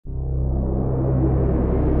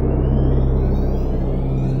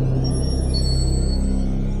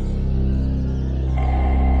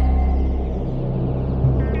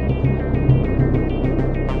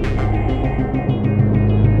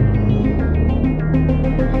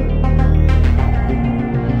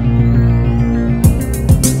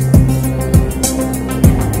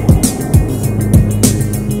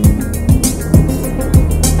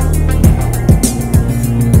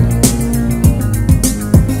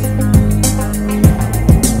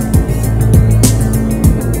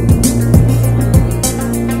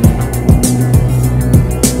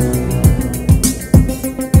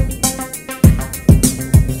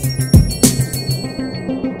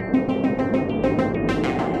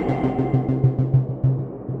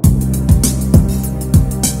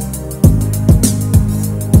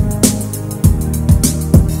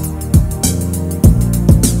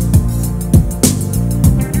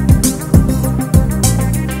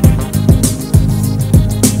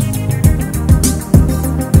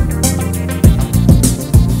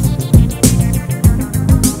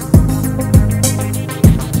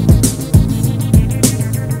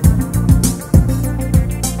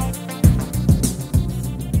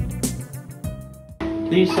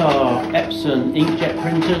These are Epson inkjet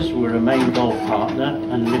printers. We're a main gold partner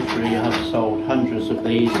and literally have sold hundreds of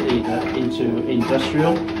these either into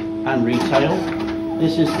industrial and retail.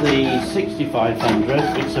 This is the 6500.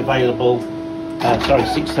 It's available,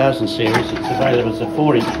 6000 series. It's available as a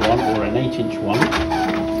 4-inch one or an 8-inch one.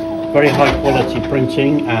 Very high quality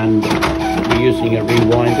printing, and we're using a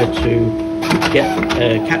rewinder to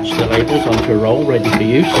catch the labels onto a roll ready for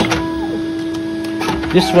use.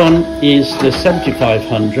 This one is the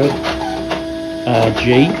 7500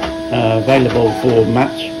 G, available for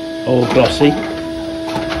matte or glossy,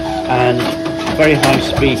 and very high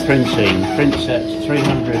speed printing. Prints at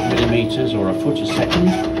 300mm or a foot a second.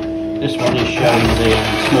 This one is showing the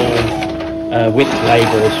small width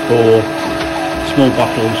labels for small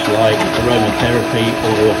bottles like aromatherapy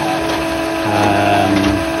or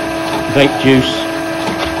vape juice,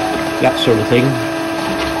 that sort of thing.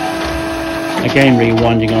 Again,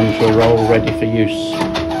 rewinding onto a roll ready for use.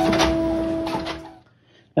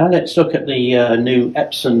 Now let's look at the new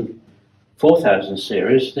Epson 4000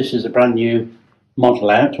 series. This is a brand new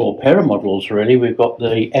model out, or pair of models really. We've got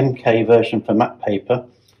the MK version for matte paper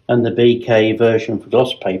and the BK version for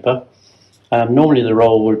gloss paper. Normally the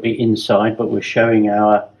roll would be inside, but we're showing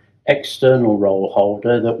our external roll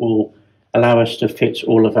holder that will allow us to fit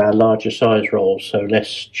all of our larger size rolls, so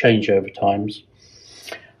less changeover times.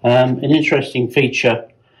 An interesting feature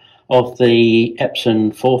of the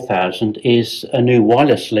Epson 4000 is a new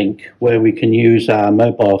wireless link where we can use our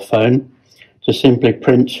mobile phone to simply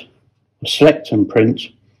print, select and print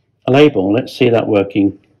a label. Let's see that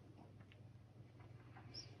working.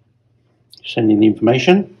 Sending the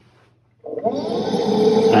information,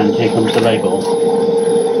 and here comes the label.